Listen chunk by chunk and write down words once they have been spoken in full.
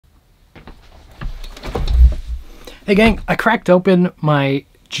Hey gang, I cracked open my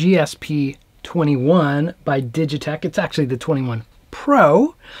GSP21 by Digitech. It's actually the 21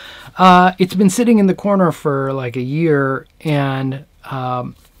 Pro. It's been sitting in the corner for like a year, and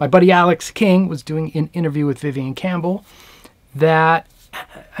my buddy Alex King was doing an interview with Vivian Campbell that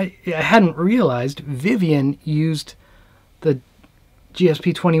I hadn't realized Vivian used the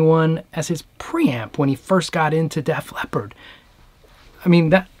GSP21 as his preamp when he first got into Def Leppard. I mean,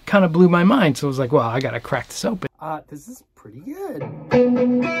 that kind of blew my mind, so I was like, well, I gotta crack this open. This is pretty good.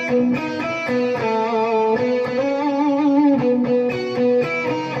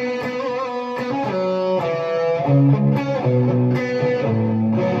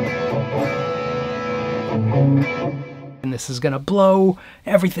 And this is gonna blow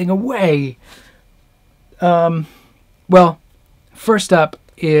everything away. Well, first up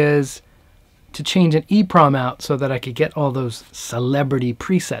is to change an EEPROM out so that I could get all those celebrity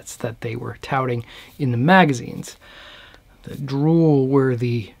presets that they were touting in the magazines. The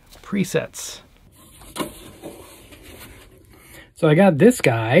drool-worthy presets. So I got this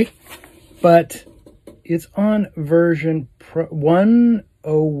guy, but it's on version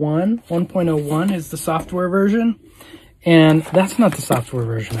 1.01 is the software version, and that's not the software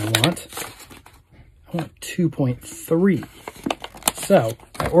version I want. I want 2.3. So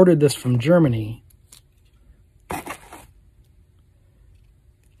I ordered this from Germany,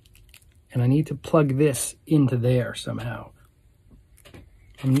 and I need to plug this into there somehow.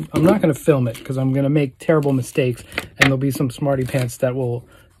 I'm not going to film it because I'm going to make terrible mistakes, and there'll be some smarty pants that will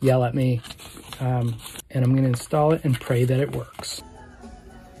yell at me, and I'm going to install it and pray that it works.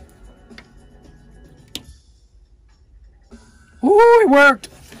 Ooh, it worked!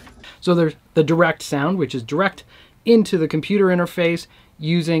 So there's the direct sound, which is direct into the computer interface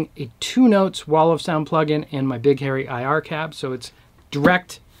using a 2Notes wall of sound plugin and my Big Hairy IR cab. So it's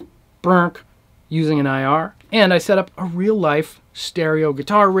direct burk using an IR. And I set up a real life stereo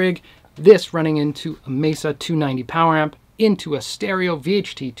guitar rig, this running into a Mesa 290 power amp into a stereo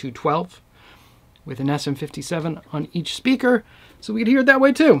VHT 212 with an SM57 on each speaker. So we could hear it that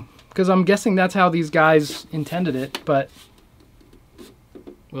way too, because I'm guessing that's how these guys intended it, but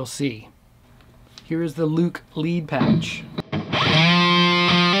we'll see. Here is the Luke lead patch.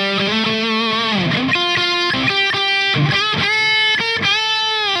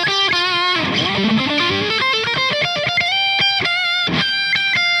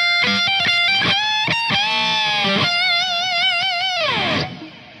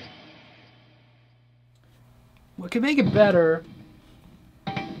 What could make it better?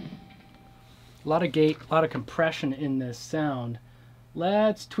 A lot of gate, a lot of compression in this sound.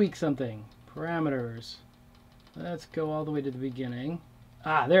 Let's tweak something. Parameters. Let's go all the way to the beginning.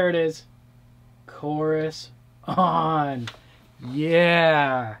 Ah, there it is. Chorus on.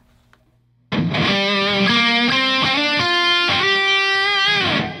 Yeah. I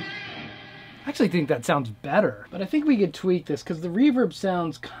actually think that sounds better, but I think we could tweak this because the reverb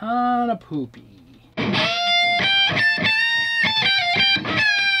sounds kind of poopy.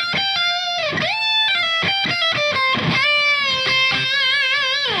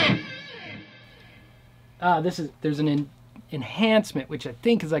 There's an enhancement, which I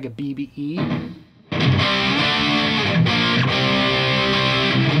think is like a BBE.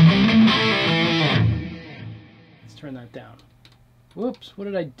 Let's turn that down. Whoops, what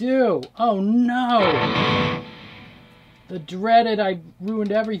did I do? Oh no! The dreaded, I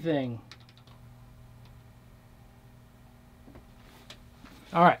ruined everything.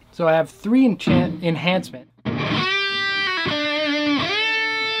 All right, so I have 3 enhancement.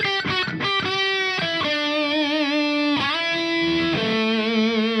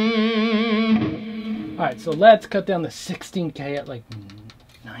 All right, so let's cut down the 16K at like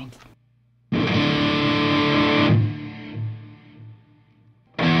 9.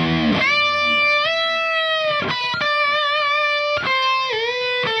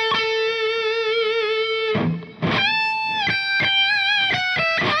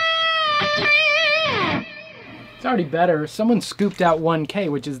 It's already better. Someone scooped out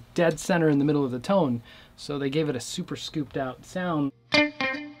 1K, which is dead center in the middle of the tone, so they gave it a super scooped out sound.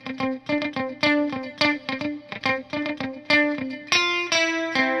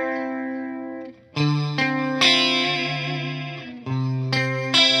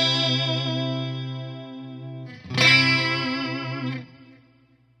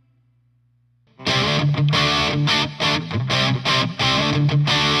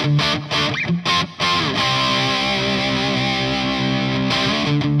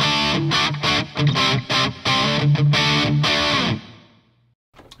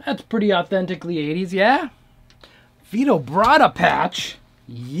 That's pretty authentically 80s, yeah? Vito Bratta patch,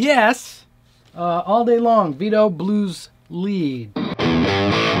 yes. All Day Long, Vito Blues lead.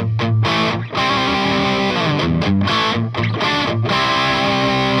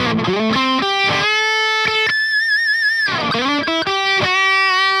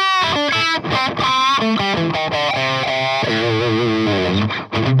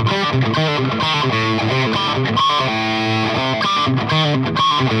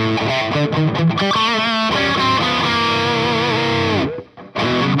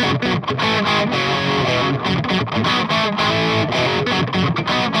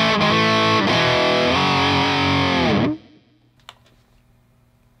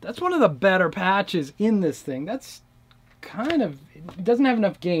 That's one of the better patches in this thing. That's kind of, it doesn't have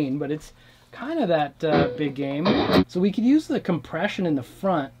enough gain, but it's kind of that big game. So we could use the compression in the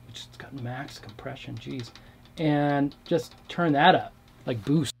front, which has got max compression, geez, and just turn that up, like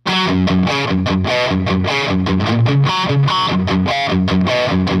boost.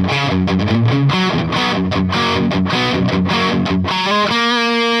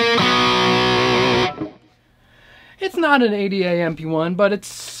 It's not an ADA MP1, but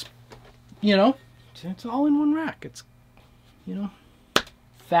it's, you know, it's all in one rack. It's, you know,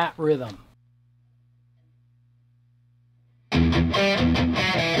 fat rhythm.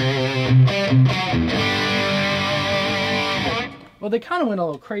 Well, they kind of went a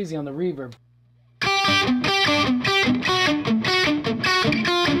little crazy on the reverb.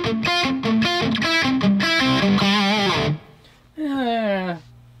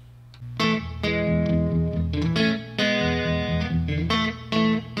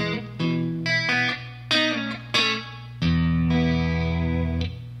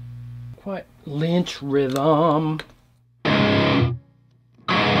 Quite Lynch rhythm.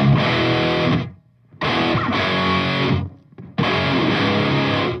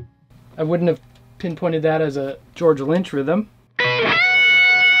 I wouldn't have pinpointed that as a George Lynch rhythm.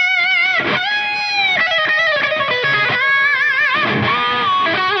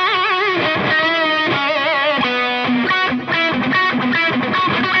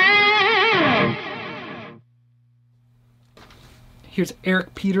 Here's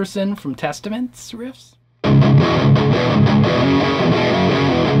Eric Peterson from Testament's riffs.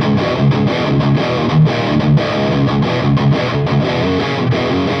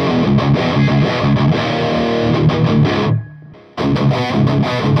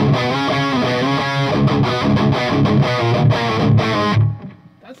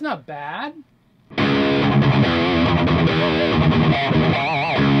 That's not bad.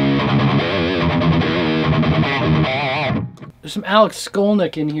 There's some Alex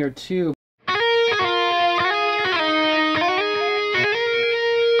Skolnick in here too.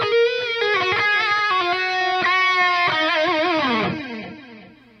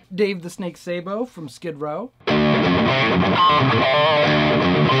 Dave the Snake Sabo from Skid Row.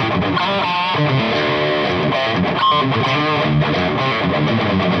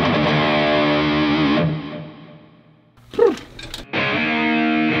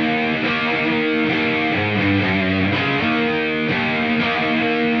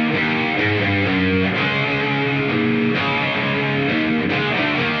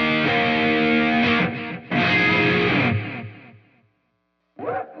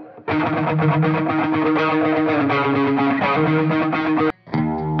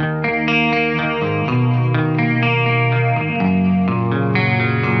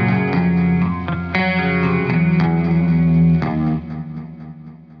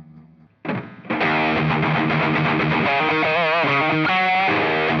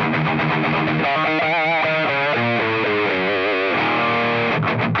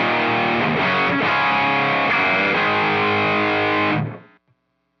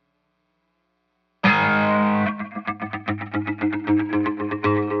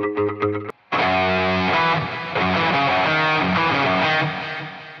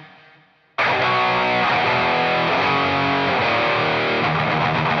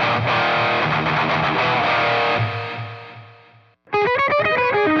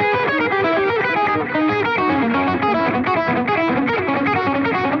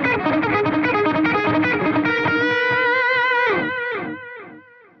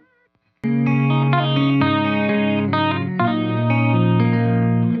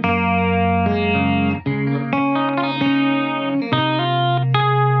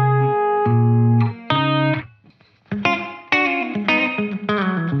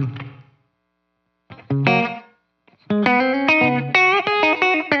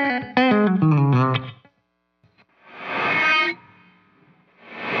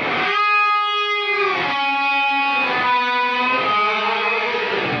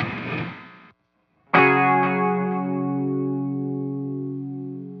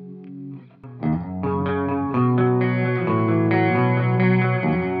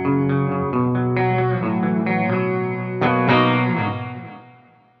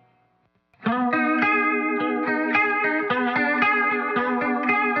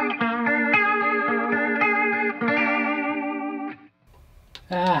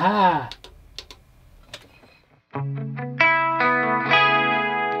 Aha!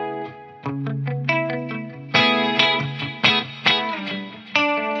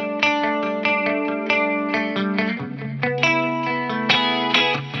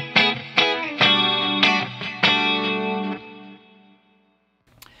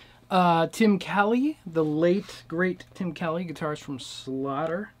 Tim Kelly, the late, great Tim Kelly, guitarist from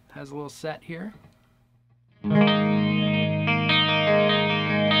Slaughter, has a little set here.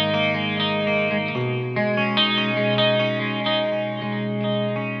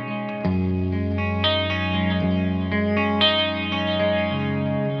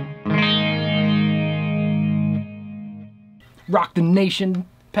 Rock the Nation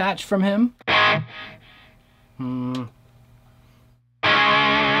patch from him.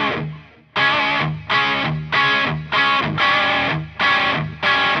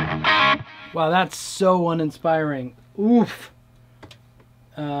 Wow, that's so uninspiring. Oof.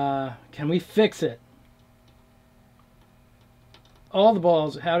 Can we fix it? All the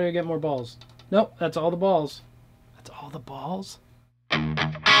balls. How do I get more balls? Nope, that's all the balls. That's all the balls? Gonna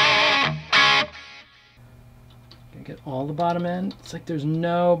get all the bottom end? It's like there's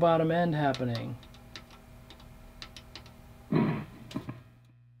no bottom end happening.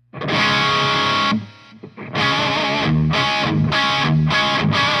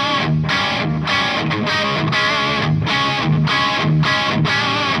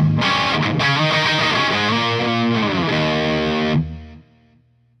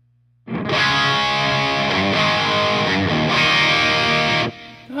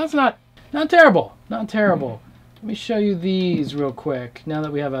 That's not terrible. Not terrible. Let me show you these real quick, now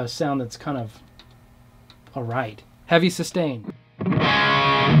that we have a sound that's kind of alright. Heavy sustain.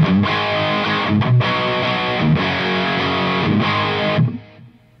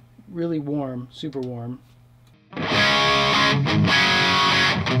 Really warm, super warm.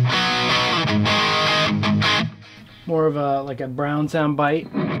 More of a, like a brown sound bite.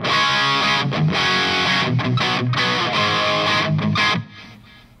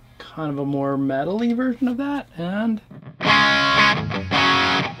 Kind of a more metal-y version of that, and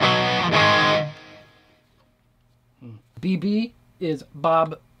BB is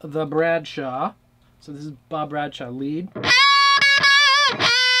Bob the Bradshaw. So this is Bob Bradshaw lead.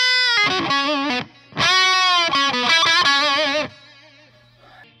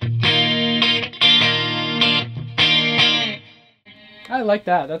 I like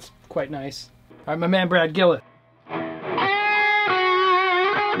that. That's quite nice. All right, my man Brad Gillett.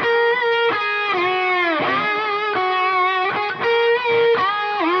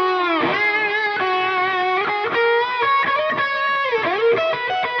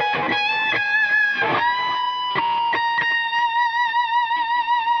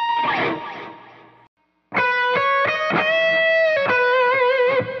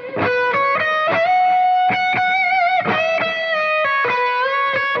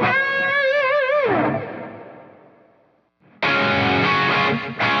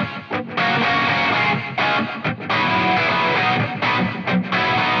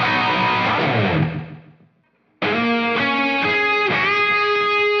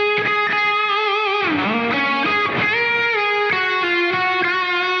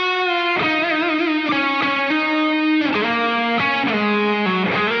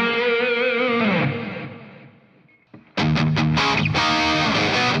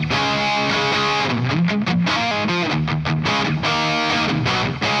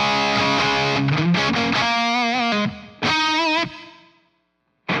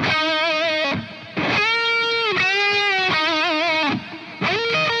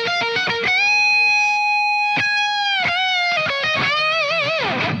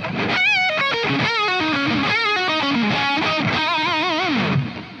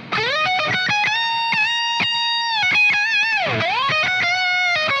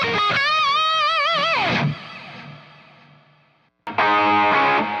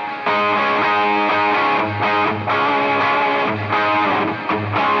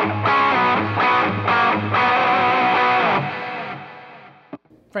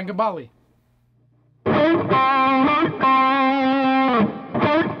 Francabali.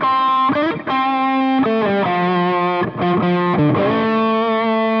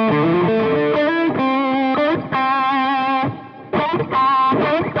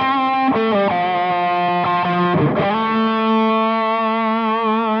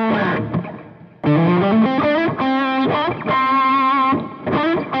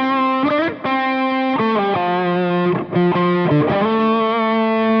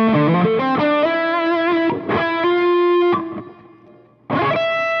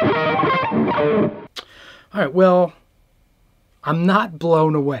 All right, well, I'm not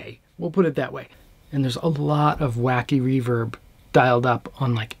blown away. We'll put it that way. And there's a lot of wacky reverb dialed up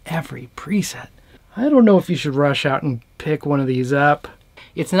on like every preset. I don't know if you should rush out and pick one of these up.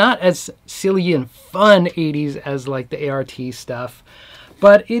 It's not as silly and fun 80s as like the ART stuff,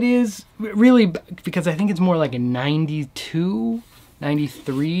 but it is really, because I think it's more like a 92,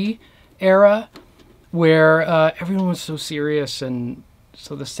 93 era where everyone was so serious, and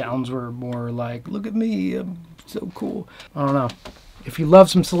so the sounds were more like, look at me, I'm so cool. I don't know. If you love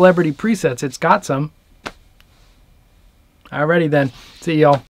some celebrity presets, it's got some. Alrighty then. See y'all.